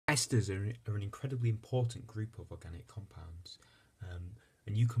Esters are an incredibly important group of organic compounds,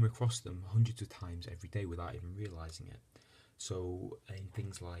 and you come across them hundreds of times every day without even realising it. So in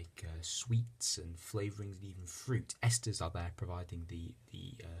things like sweets and flavourings and even fruit, esters are there providing the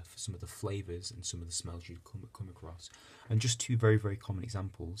for some of the flavours and some of the smells you come across. And just two very, very common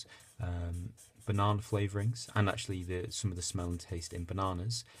examples, banana flavourings, and actually some of the smell and taste in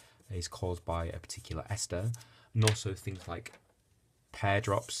bananas is caused by a particular ester, and also things like pear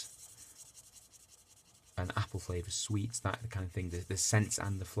drops and apple flavoured sweets, that kind of thing. The scents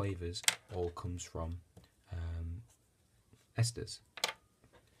and the flavours all comes from esters.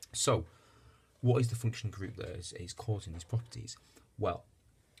 So, what is the function group that is causing these properties? Well,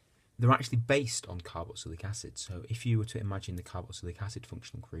 they're actually based on carboxylic acid. So, if you were to imagine the carboxylic acid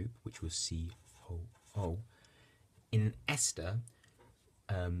functional group, which was COO, in an ester,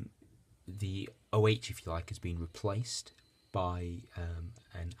 the OH, if you like, has been replaced by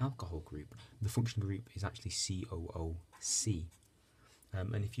an alcohol group. The function group is actually COOC.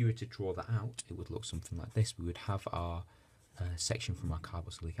 And if you were to draw that out, it would look something like this. We would have our section from our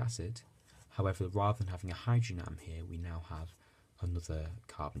carboxylic acid. However, rather than having a hydrogen atom here, we now have another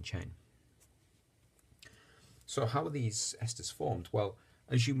carbon chain. So how are these esters formed? Well,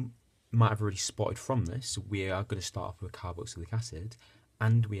 as you might have already spotted from this, we are going to start off with carboxylic acid,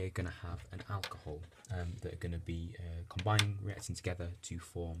 and we are going to have an alcohol that are going to be combining, reacting together to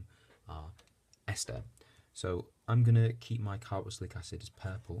form our ester. So I'm going to keep my carboxylic acid as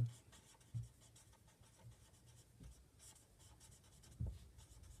purple.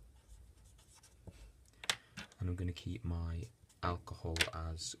 And I'm going to keep my alcohol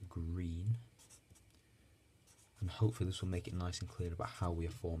as green. And hopefully this will make it nice and clear about how we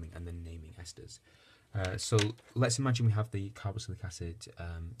are forming and then naming esters. So let's imagine we have the carboxylic acid,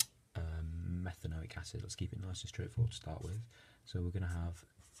 methanoic acid. Let's keep it nice and straightforward to start with. So we're going to have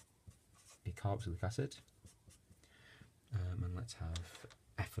a carboxylic acid, and let's have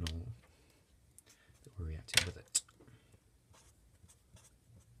ethanol that we're reacting with it.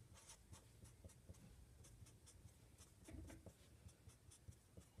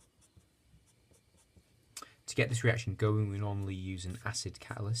 To get this reaction going, we normally use an acid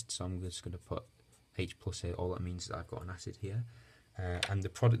catalyst, so I'm just going to put H+ here. All that means is I've got an acid here, and the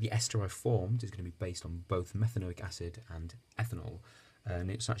product, the ester I've formed, is going to be based on both methanoic acid and ethanol,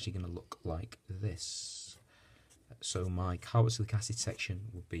 and it's actually going to look like this. So my carboxylic acid section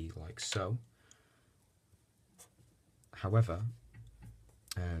would be like so. However,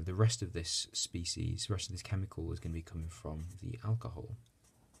 the rest of this species, the rest of this chemical, is going to be coming from the alcohol.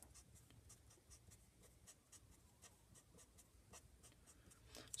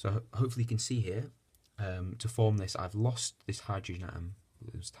 So hopefully you can see here, to form this, I've lost this hydrogen atom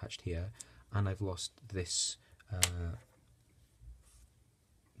that was attached here, and I've lost this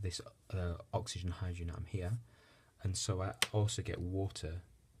oxygen hydrogen atom here, and so I also get water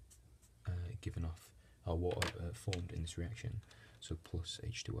given off, or water formed in this reaction, so plus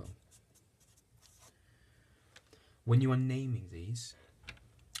H2O. When you are naming these,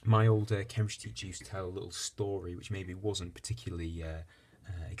 my old chemistry teacher used to tell a little story which maybe wasn't particularly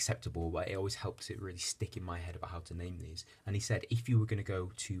acceptable, but it always helps it really stick in my head about how to name these. And he said if you were going to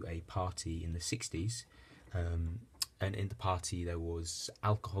go to a party in the 60s, and in the party there was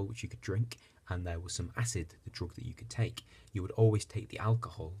alcohol which you could drink, and there was some acid, the drug that you could take, you would always take the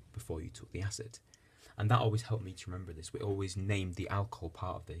alcohol before you took the acid. And that always helped me to remember this. We always named the alcohol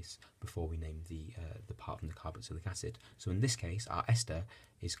part of this before we named the part from the carboxylic acid. So in this case, our ester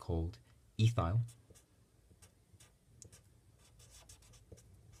is called ethyl,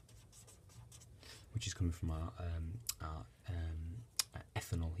 which is coming from our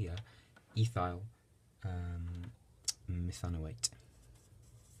ethanol here, ethyl methanoate.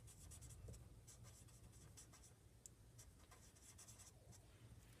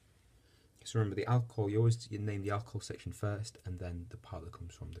 So remember, the alcohol, you name the alcohol section first, and then the part that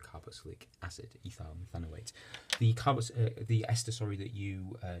comes from the carboxylic acid, ethyl methanoate. The ester, that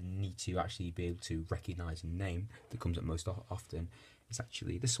you need to actually be able to recognise and name, that comes up most often, is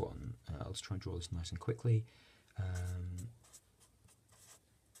actually this one. I'll just try and draw this nice and quickly.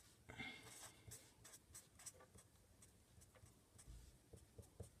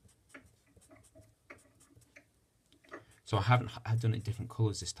 So I haven't done it in different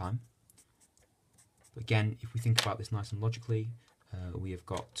colours this time. But again, if we think about this nice and logically, we have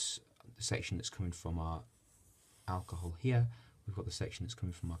got the section that's coming from our alcohol here. We've got the section that's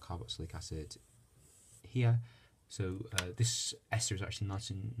coming from our carboxylic acid here. So this ester is actually nice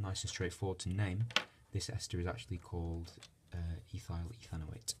and straightforward to name. This ester is actually called ethyl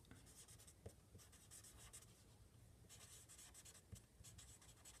ethanoate.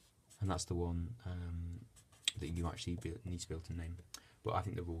 and that's the one that you actually need to be able to name. But I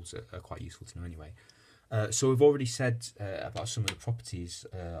think the rules are quite useful to know anyway. So we've already said about some of the properties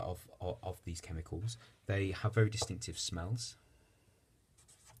of these chemicals. They have very distinctive smells.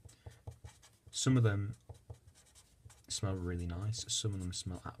 Some of them smell really nice. Some of them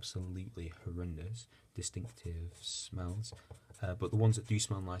smell absolutely horrendous. Distinctive smells. But the ones that do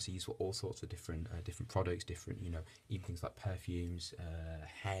smell nice are used for all sorts of different products, even things like perfumes,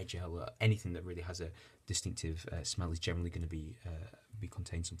 hair gel, anything that really has a distinctive smell is generally going to be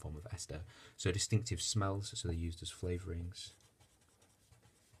contain some form of ester. So distinctive smells, so they're used as flavourings.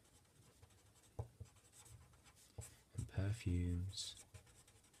 And perfumes.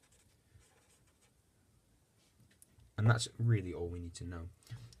 And that's really all we need to know.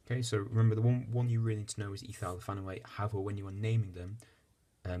 Okay, so remember the one you really need to know is ethyl-ethanoate. However, when you are naming them,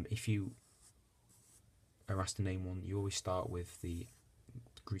 if you are asked to name one, you always start with the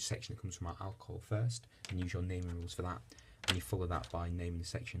group section that comes from our alcohol first, and use your naming rules for that. And you follow that by naming the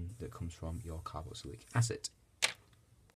section that comes from your carboxylic acid.